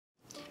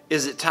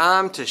Is it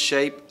time to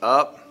shape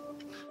up?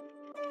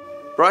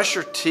 Brush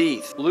your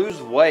teeth, lose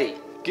weight,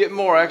 get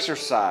more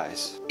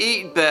exercise,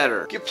 eat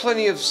better, get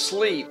plenty of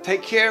sleep,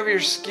 take care of your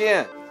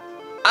skin.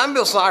 I'm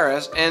Bill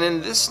Snodgrass, and in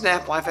this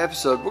SNAPlife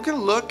episode, we're going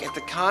to look at the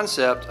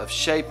concept of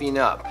shaping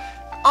up.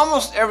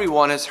 Almost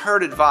everyone has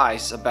heard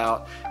advice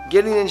about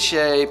getting in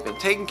shape and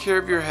taking care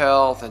of your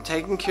health and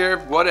taking care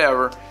of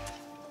whatever,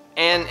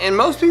 and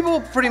most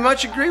people pretty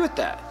much agree with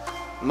that.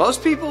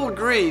 Most people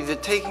agree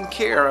that taking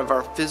care of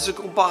our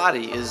physical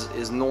body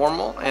is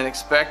normal and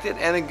expected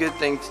and a good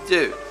thing to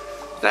do.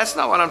 That's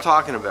not what I'm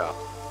talking about.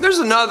 There's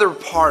another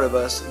part of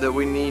us that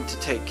we need to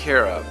take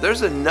care of.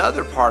 There's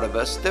another part of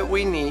us that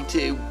we need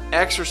to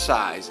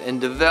exercise and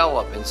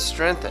develop and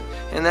strengthen,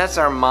 and that's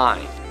our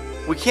mind.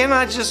 We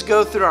cannot just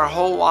go through our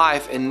whole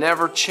life and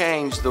never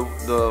change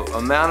the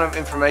amount of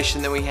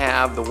information that we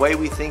have, the way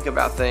we think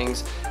about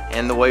things,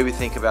 and the way we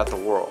think about the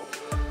world.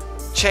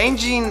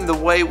 Changing the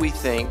way we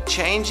think,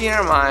 changing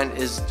our mind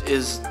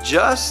is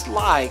just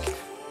like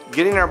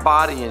getting our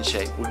body in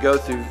shape. We go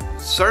through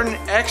certain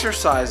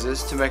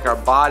exercises to make our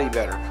body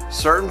better,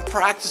 certain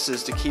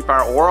practices to keep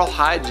our oral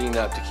hygiene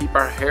up, to keep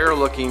our hair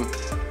looking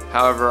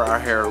however our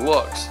hair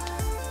looks.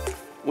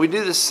 We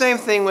do the same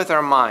thing with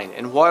our mind.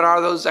 And what are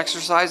those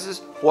exercises?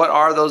 What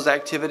are those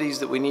activities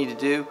that we need to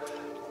do?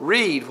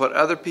 Read what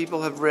other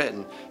people have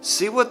written.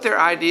 See what their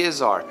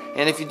ideas are.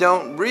 And if you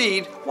don't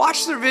read,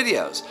 watch their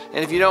videos.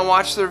 And if you don't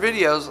watch their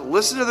videos,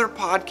 listen to their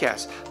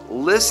podcasts.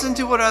 Listen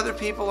to what other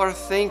people are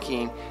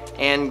thinking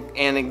and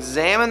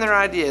examine their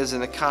ideas in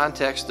the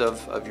context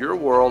of your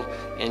world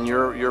and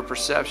your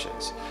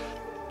perceptions.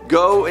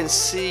 Go and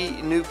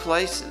see new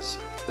places.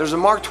 There's a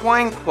Mark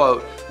Twain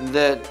quote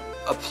that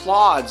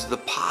applauds the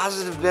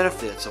positive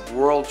benefits of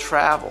world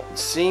travel.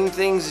 Seeing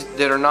things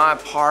that are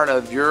not part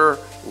of your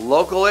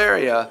local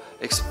area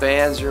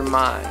expands your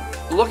mind.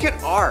 Look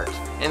at art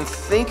and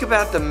think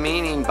about the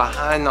meaning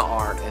behind the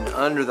art and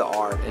under the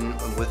art and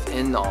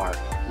within the art.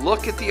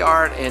 Look at the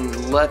art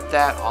and let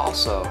that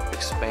also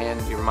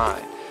expand your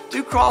mind.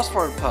 Do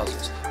crossword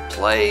puzzles,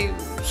 play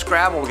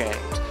Scrabble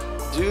games,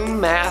 do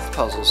math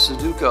puzzles,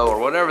 Sudoku or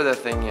whatever that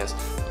thing is.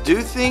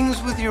 Do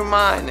things with your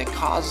mind that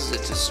causes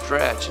it to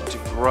stretch and to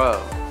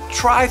grow.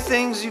 Try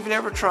things you've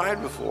never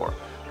tried before.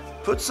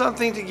 Put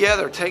something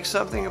together, take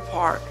something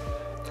apart.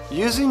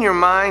 Using your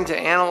mind to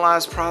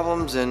analyze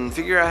problems and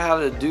figure out how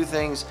to do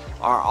things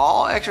are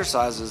all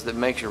exercises that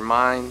make your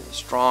mind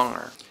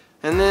stronger.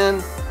 And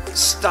then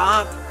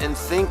stop and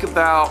think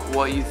about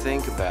what you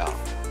think about.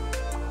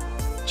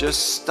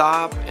 Just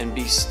stop and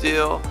be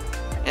still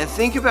and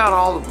think about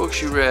all the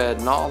books you read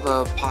and all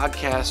the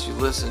podcasts you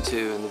listened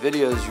to and the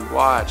videos you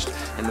watched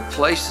and the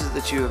places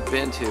that you have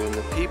been to and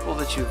the people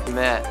that you've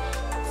met.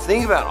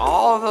 Think about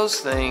all of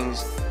those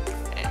things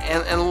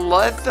and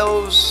let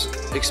those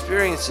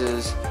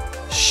experiences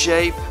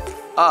shape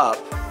up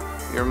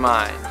your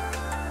mind.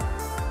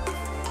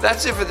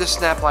 That's it for this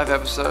SNAPlife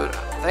episode.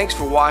 Thanks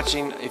for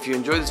watching. If you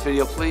enjoyed this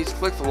video, please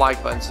click the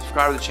like button,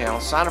 subscribe to the channel,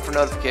 sign up for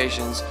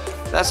notifications.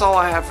 That's all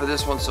I have for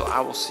this one, so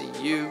I will see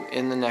you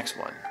in the next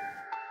one.